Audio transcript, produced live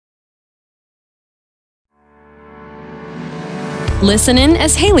Listen in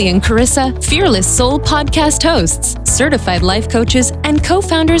as Haley and Carissa, Fearless Soul podcast hosts, certified life coaches, and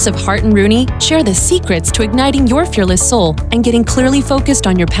co-founders of Hart and Rooney, share the secrets to igniting your fearless soul and getting clearly focused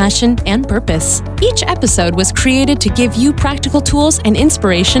on your passion and purpose. Each episode was created to give you practical tools and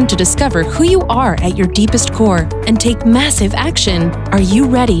inspiration to discover who you are at your deepest core and take massive action. Are you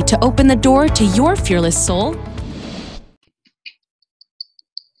ready to open the door to your fearless soul?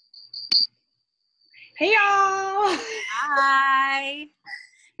 Hey y'all! Hi!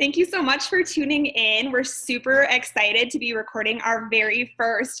 Thank you so much for tuning in. We're super excited to be recording our very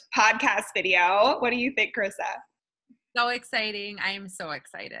first podcast video. What do you think, Carissa? So exciting. I am so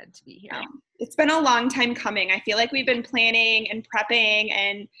excited to be here. It's been a long time coming. I feel like we've been planning and prepping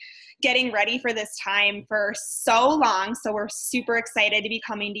and getting ready for this time for so long. So we're super excited to be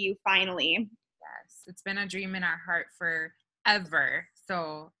coming to you finally. Yes, it's been a dream in our heart forever.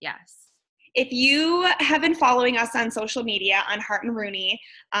 So yes. If you have been following us on social media on Hart and Rooney,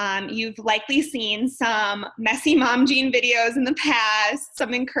 you've likely seen some messy mom jean videos in the past,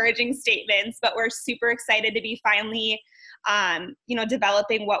 some encouraging statements, but we're super excited to be finally,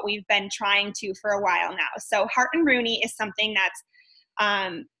 developing what we've been trying to for a while now. So Hart and Rooney is something that's,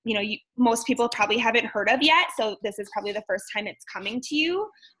 most people probably haven't heard of yet. So this is probably the first time it's coming to you,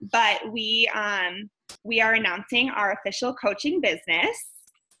 but we are announcing our official coaching business.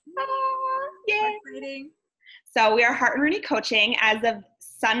 Yay. So we are Hart and Rooney Coaching as of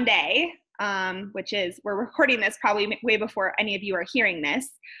Sunday, which is, we're recording this probably way before any of you are hearing this.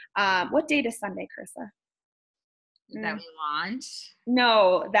 What date is Sunday, Carissa? That we launch?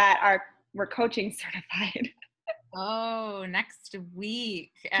 No, we're coaching certified. Oh, next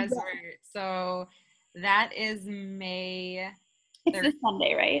week. So that is May 13th. It's this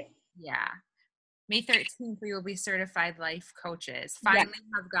Sunday, right? Yeah. May 13th, we will be certified life coaches. Finally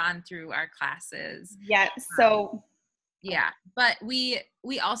have gone through our classes. Yeah. So but we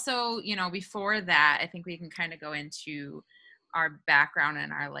also, before that, I think we can kind of go into our background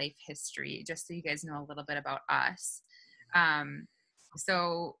and our life history, just so you guys know a little bit about us.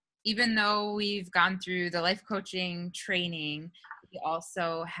 So even though we've gone through the life coaching training, we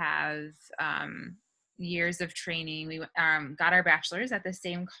also have years of training. We got our bachelor's at the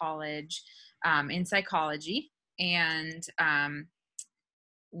same college in psychology, and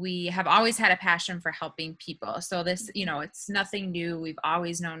we have always had a passion for helping people. So this, it's nothing new. We've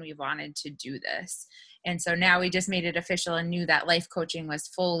always known we wanted to do this. And so now we just made it official and knew that life coaching was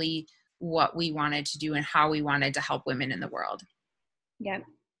fully what we wanted to do and how we wanted to help women in the world. Yep,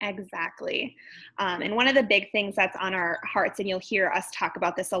 exactly. And one of the big things that's on our hearts, and you'll hear us talk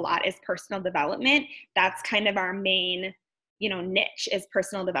about this a lot, is personal development. That's kind of our main niche, is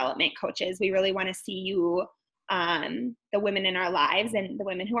personal development coaches. We really want to see you, the women in our lives and the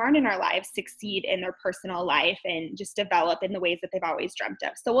women who aren't in our lives, succeed in their personal life and just develop in the ways that they've always dreamt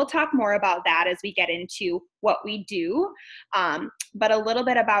of. So we'll talk more about that as we get into what we do. But a little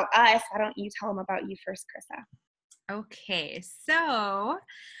bit about us. Why don't you tell them about you first, Carissa? Okay, so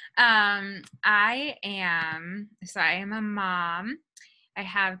I am a mom. I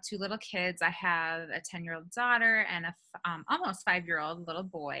have two little kids. I have a 10-year-old daughter and a almost 5-year-old little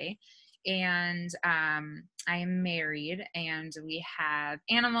boy. And I am married, and we have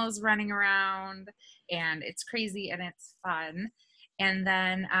animals running around, and it's crazy and it's fun. And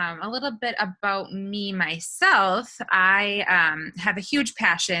then a little bit about me, myself. I have a huge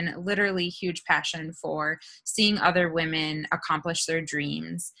passion, literally huge passion, for seeing other women accomplish their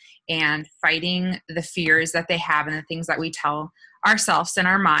dreams and fighting the fears that they have and the things that we tell ourselves in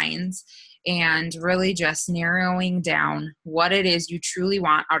our minds, and really just narrowing down what it is you truly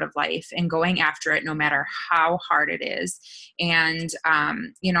want out of life and going after it no matter how hard it is. And,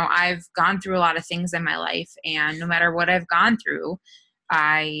 I've gone through a lot of things in my life, and no matter what I've gone through,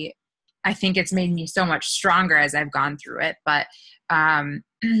 I think it's made me so much stronger as I've gone through it. But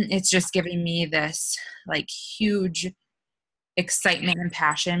it's just giving me this huge excitement and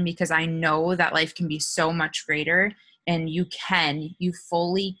passion, because I know that life can be so much greater, and you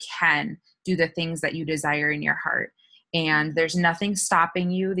fully can do the things that you desire in your heart. And there's nothing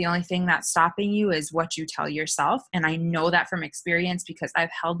stopping you. The only thing that's stopping you is what you tell yourself. And I know that from experience, because I've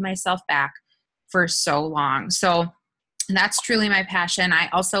held myself back for so long. So that's truly my passion. I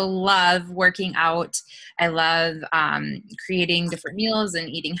also love working out. I love creating different meals and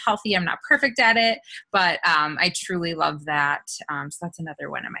eating healthy. I'm not perfect at it, but I truly love that. So that's another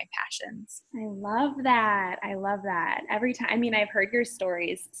one of my passions. I love that. Every time, I've heard your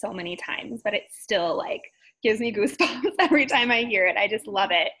stories so many times, but it still gives me goosebumps every time I hear it. I just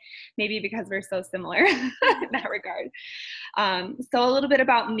love it. Maybe because we're so similar in that regard. So a little bit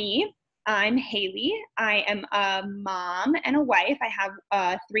about me. I'm Haley. I am a mom and a wife. I have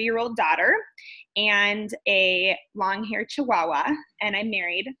a 3-year-old daughter and a long-haired Chihuahua, and I'm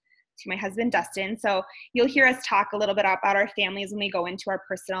married to my husband, Dustin. So you'll hear us talk a little bit about our families when we go into our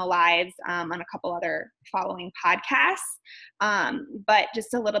personal lives on a couple other following podcasts. But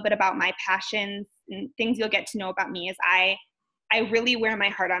just a little bit about my passions and things you'll get to know about me is I really wear my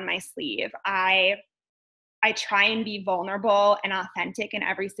heart on my sleeve. I try and be vulnerable and authentic in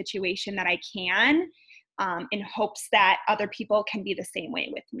every situation that I can, in hopes that other people can be the same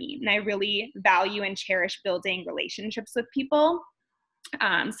way with me. And I really value and cherish building relationships with people.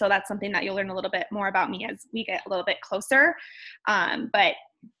 So that's something that you'll learn a little bit more about me as we get a little bit closer. But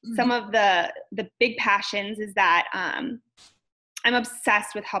some of the big passions is that I'm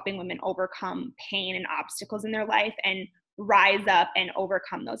obsessed with helping women overcome pain and obstacles in their life and rise up and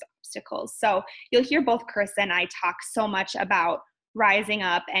overcome those obstacles. So you'll hear both Carissa and I talk so much about rising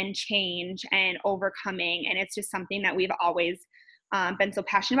up and change and overcoming. And it's just something that we've always been so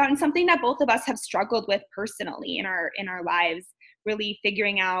passionate about, and something that both of us have struggled with personally in our lives, really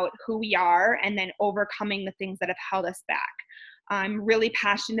figuring out who we are and then overcoming the things that have held us back. I'm really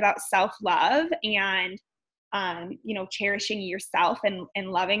passionate about self-love and cherishing yourself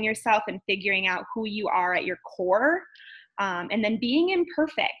and loving yourself and figuring out who you are at your core. And then being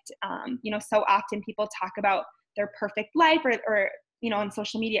imperfect. So often people talk about their perfect life or on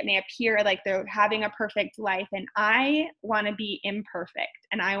social media, it may appear like they're having a perfect life. And I want to be imperfect.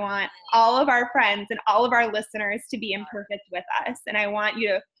 And I want all of our friends and all of our listeners to be imperfect with us. And I want you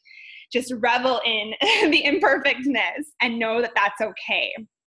to just revel in the imperfectness and know that that's okay.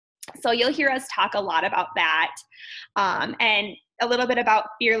 So you'll hear us talk a lot about that, and a little bit about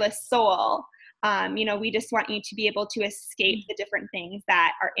Fearless Soul. We just want you to be able to escape the different things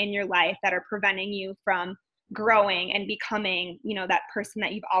that are in your life that are preventing you from growing and becoming, that person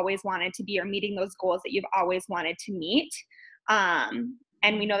that you've always wanted to be, or meeting those goals that you've always wanted to meet.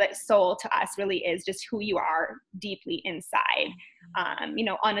 And we know that soul to us really is just who you are deeply inside,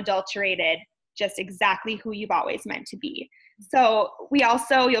 unadulterated, just exactly who you've always meant to be. So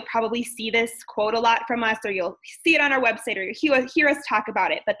you'll probably see this quote a lot from us, or you'll see it on our website, or you'll hear us talk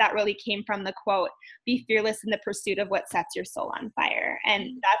about it, but that really came from the quote, "Be fearless in the pursuit of what sets your soul on fire."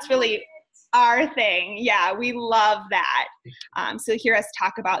 And that's really our thing. Yeah, we love that. So hear us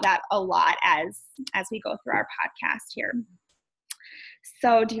talk about that a lot as we go through our podcast here.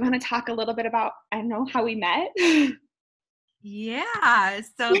 So do you want to talk a little bit about, how we met? Yeah,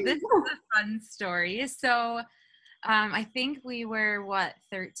 so this is a fun story. So I think we were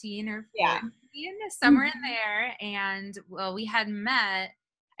 13 or 14, somewhere in there, and we had met,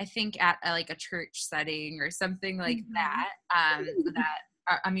 I think, at a church setting or something like that, that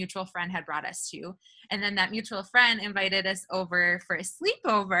a mutual friend had brought us to, and then that mutual friend invited us over for a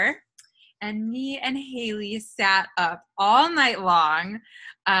sleepover, and me and Haley sat up all night long,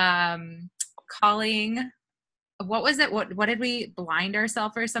 calling. What was it? What did we blind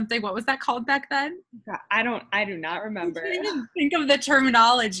ourselves or something? What was that called back then? I do not remember. I didn't think of the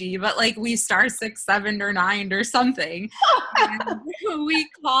terminology, but we star 6, 7, or 9 or something. And we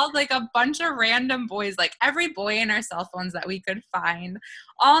called a bunch of random boys, every boy in our cell phones that we could find,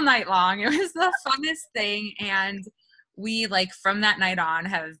 all night long. It was the funnest thing. And we from that night on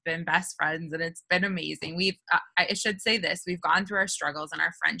have been best friends, and it's been amazing. I should say this, we've gone through our struggles and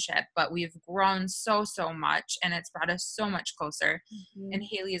our friendship, but we've grown so much, and it's brought us so much closer. And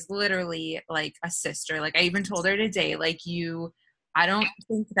Haley is literally like a sister. I even told her today, I don't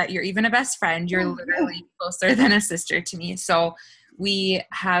think that you're even a best friend. You're literally closer than a sister to me. So we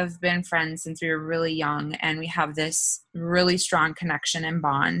have been friends since we were really young, and we have this really strong connection and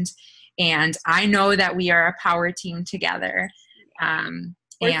bond. And I know that we are a power team together.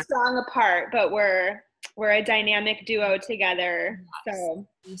 We're strong apart, but we're a dynamic duo together. Yes, so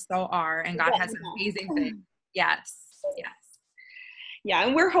we so are, and God has amazing things. Yes. Yeah,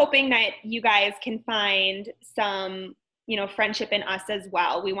 and we're hoping that you guys can find some, friendship in us as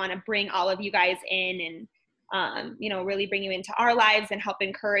well. We want to bring all of you guys in and really bring you into our lives and help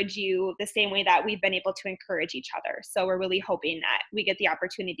encourage you the same way that we've been able to encourage each other. So we're really hoping that we get the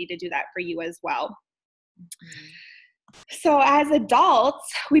opportunity to do that for you as well. So as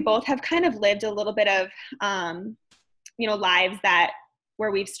adults, we both have kind of lived a little bit of, lives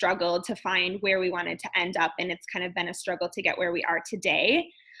where we've struggled to find where we wanted to end up. And it's kind of been a struggle to get where we are today.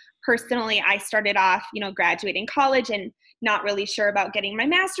 Personally, I started off, graduating college and not really sure about getting my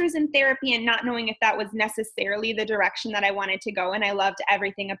master's in therapy, and not knowing if that was necessarily the direction that I wanted to go. And I loved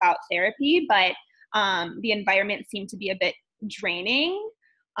everything about therapy, but the environment seemed to be a bit draining.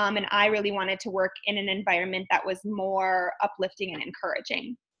 And I really wanted to work in an environment that was more uplifting and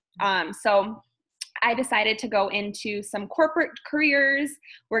encouraging. So I decided to go into some corporate careers,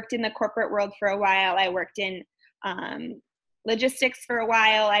 worked in the corporate world for a while. I worked in logistics for a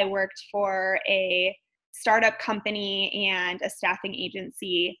while. I worked for a startup company and a staffing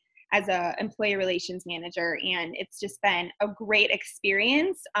agency as a employee relations manager. And it's just been a great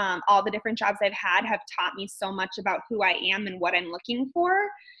experience. All the different jobs I've had have taught me so much about who I am and what I'm looking for,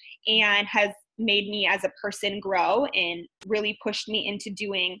 and has made me as a person grow and really pushed me into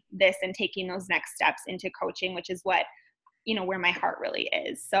doing this and taking those next steps into coaching, which is what, where my heart really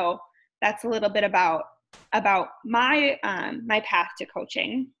is. So that's a little bit about my my path to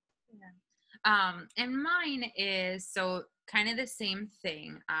coaching. And mine is so kind of the same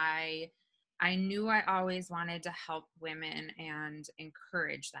thing. I knew I always wanted to help women and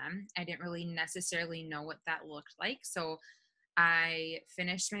encourage them. I didn't really necessarily know what that looked like. So I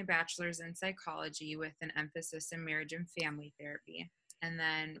finished my bachelor's in psychology with an emphasis in marriage and family therapy. And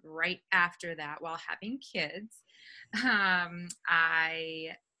then right after that, while having kids,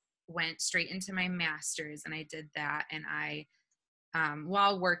 I went straight into my master's, and I did that. And I,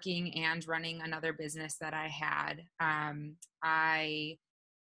 while working and running another business that I had, I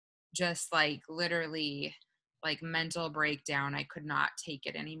just literally mental breakdown. I could not take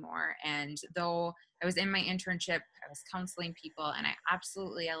it anymore. And though I was in my internship, I was counseling people, and I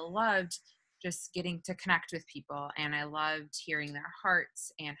loved just getting to connect with people. And I loved hearing their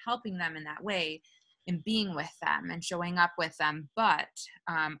hearts and helping them in that way and being with them and showing up with them. But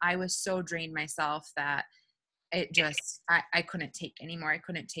I was so drained myself that it just, I couldn't take anymore. I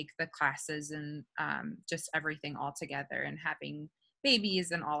couldn't take the classes and just everything all together, and having babies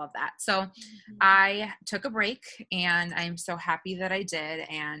and all of that. So I took a break, and I'm so happy that I did.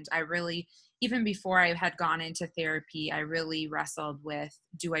 And I really, even before I had gone into therapy, I really wrestled with,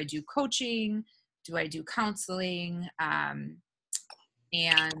 do I do coaching? Do I do counseling? And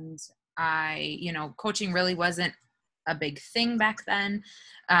coaching really wasn't a big thing back then.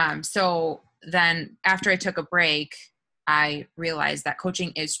 So then after I took a break, I realized that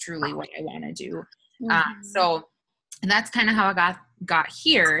coaching is truly what I want to do. So that's kind of how I got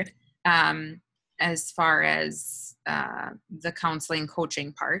here, as far as the counseling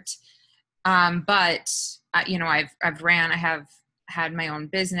coaching part. But I have had my own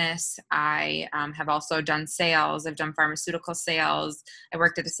business. I have also done sales. I've done pharmaceutical sales. I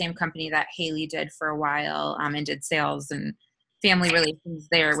worked at the same company that Haley did for a while, and did sales and family relations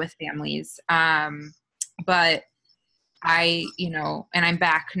there with families. But I, and I'm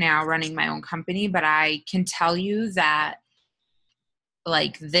back now running my own company, but I can tell you that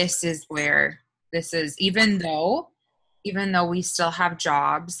this is, even though we still have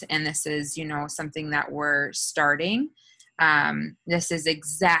jobs, and this is, something that we're starting, this is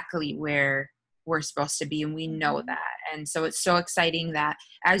exactly where we're supposed to be. And we know that. And so it's so exciting that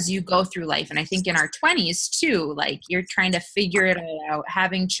as you go through life, and I think in our 20s too, you're trying to figure it all out,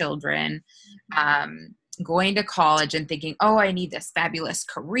 having children, going to college and thinking, oh, I need this fabulous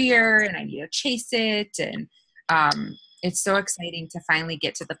career and I need to chase it. And it's so exciting to finally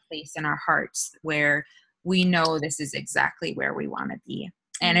get to the place in our hearts where we know this is exactly where we want to be.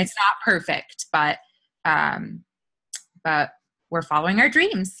 And it's not perfect, but we're following our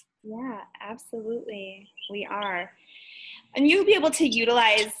dreams. Yeah, absolutely. We are. And you'll be able to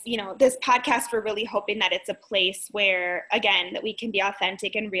utilize, this podcast. We're really hoping that it's a place where, again, that we can be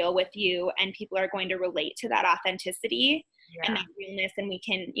authentic and real with you, and people are going to relate to that authenticity and that realness. And we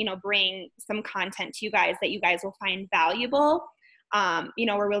can, bring some content to you guys that you guys will find valuable.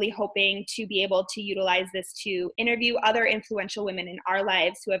 We're really hoping to be able to utilize this to interview other influential women in our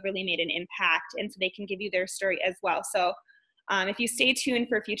lives who have really made an impact, and so they can give you their story as well. So if you stay tuned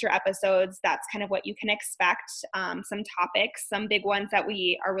for future episodes, that's kind of what you can expect. Some topics, some big ones that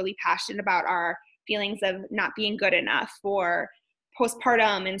we are really passionate about are feelings of not being good enough, or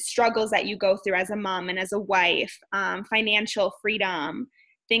postpartum and struggles that you go through as a mom and as a wife, financial freedom,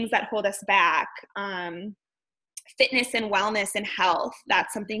 things that hold us back, fitness and wellness and health.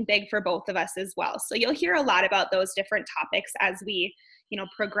 That's something big for both of us as well. So you'll hear a lot about those different topics as we,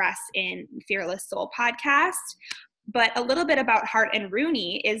 progress in Fearless Soul podcast. But a little bit about Hart and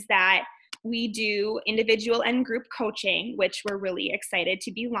Rooney is that we do individual and group coaching, which we're really excited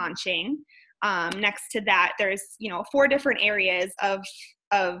to be launching. Next to that, there's, 4 different areas of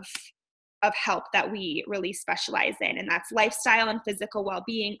help that we really specialize in. And that's lifestyle and physical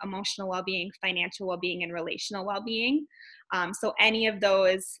well-being, emotional well-being, financial well-being, and relational well-being. So any of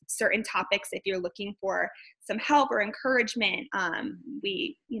those certain topics, if you're looking for some help or encouragement,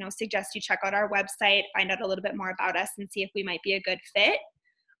 we, suggest you check out our website, find out a little bit more about us, and see if we might be a good fit.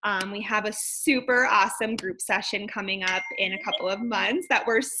 We have a super awesome group session coming up in a couple of months that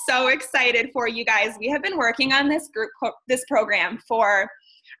we're so excited for, you guys. We have been working on this program for,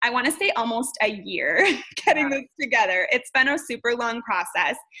 I want to say, almost a year, getting this together. It's been a super long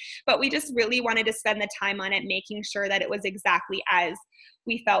process, but we just really wanted to spend the time on it, making sure that it was exactly as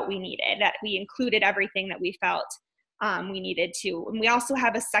we felt we needed, that we included everything that we felt we needed to. And we also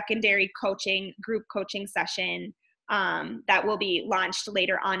have a secondary group coaching session that will be launched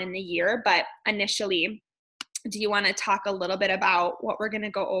later on in the year. But initially, do you want to talk a little bit about what we're going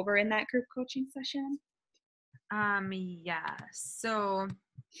to go over in that group coaching session? Yeah. So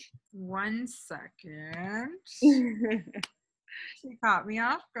 1 second. She caught me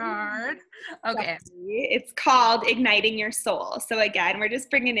off guard. Okay. It's called Igniting Your Soul. So again, we're just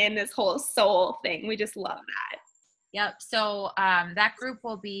bringing in this whole soul thing. We just love that. Yep. So that group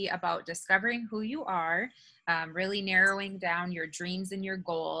will be about discovering who you are, really narrowing down your dreams and your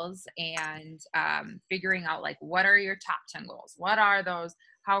goals, and figuring out, like, what are your top 10 goals? What are those?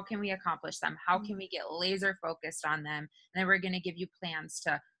 How can we accomplish them? How can we get laser focused on them? And then we're going to give you plans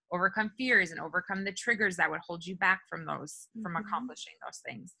to overcome fears and overcome the triggers that would hold you back from from accomplishing those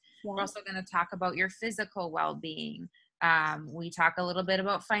things. Yeah. We're also going to talk about your physical well-being. We talk a little bit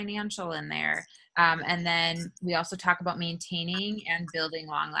about financial in there. And then we also talk about maintaining and building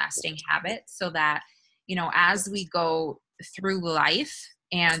long-lasting habits, so that, as we go through life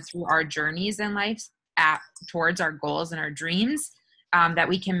and through our journeys in life towards our goals and our dreams, that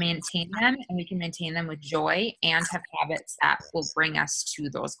we can maintain them, and we can maintain them with joy and have habits that will bring us to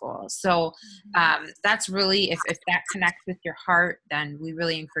those goals. So that's really, if that connects with your heart, then we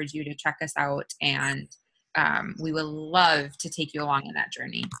really encourage you to check us out, and we would love to take you along in that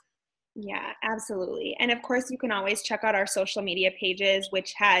journey. Yeah, absolutely. And of course, you can always check out our social media pages,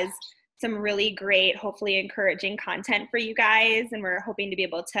 which has some really great, hopefully encouraging content for you guys. And we're hoping to be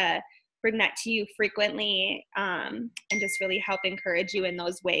able to bring that to you frequently, and just really help encourage you in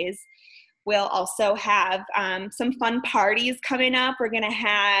those ways. We'll also have some fun parties coming up. We're going to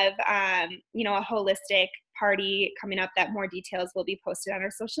have, a holistic party coming up that more details will be posted on our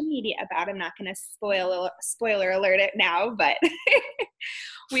social media about. I'm not going to spoiler alert it now, but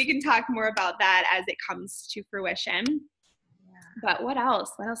we can talk more about that as it comes to fruition. Yeah. But what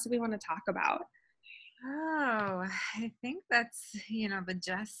else? What else do we want to talk about? Oh, I think that's, the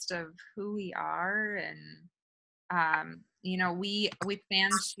gist of who we are. And, we plan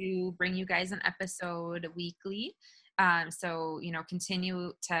to bring you guys an episode weekly. So,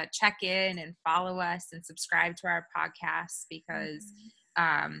 continue to check in and follow us and subscribe to our podcast, because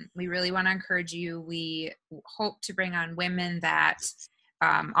we really want to encourage you. We hope to bring on women that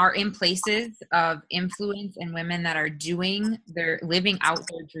are in places of influence, and women that are living out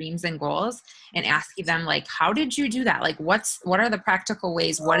their dreams and goals, and asking them, like, how did you do that? Like, what are the practical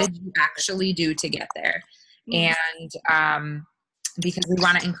ways? What did you actually do to get there? And because we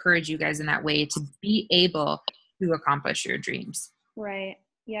want to encourage you guys in that way to be able to accomplish your dreams. Right.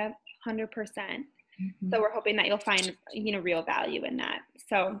 Yep. 100%. So we're hoping that you'll find, real value in that.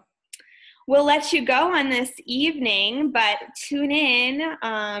 So we'll let you go on this evening, but tune in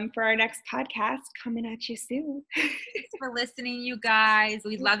for our next podcast coming at you soon. Thanks for listening, you guys.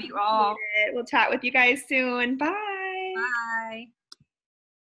 We love you all. We'll chat with you guys soon. Bye. Bye.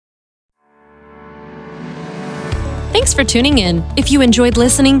 Thanks for tuning in. If you enjoyed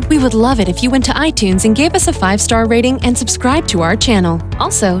listening, we would love it if you went to iTunes and gave us a 5-star rating and subscribe to our channel.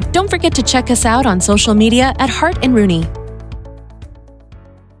 Also, don't forget to check us out on social media at Hart and Rooney.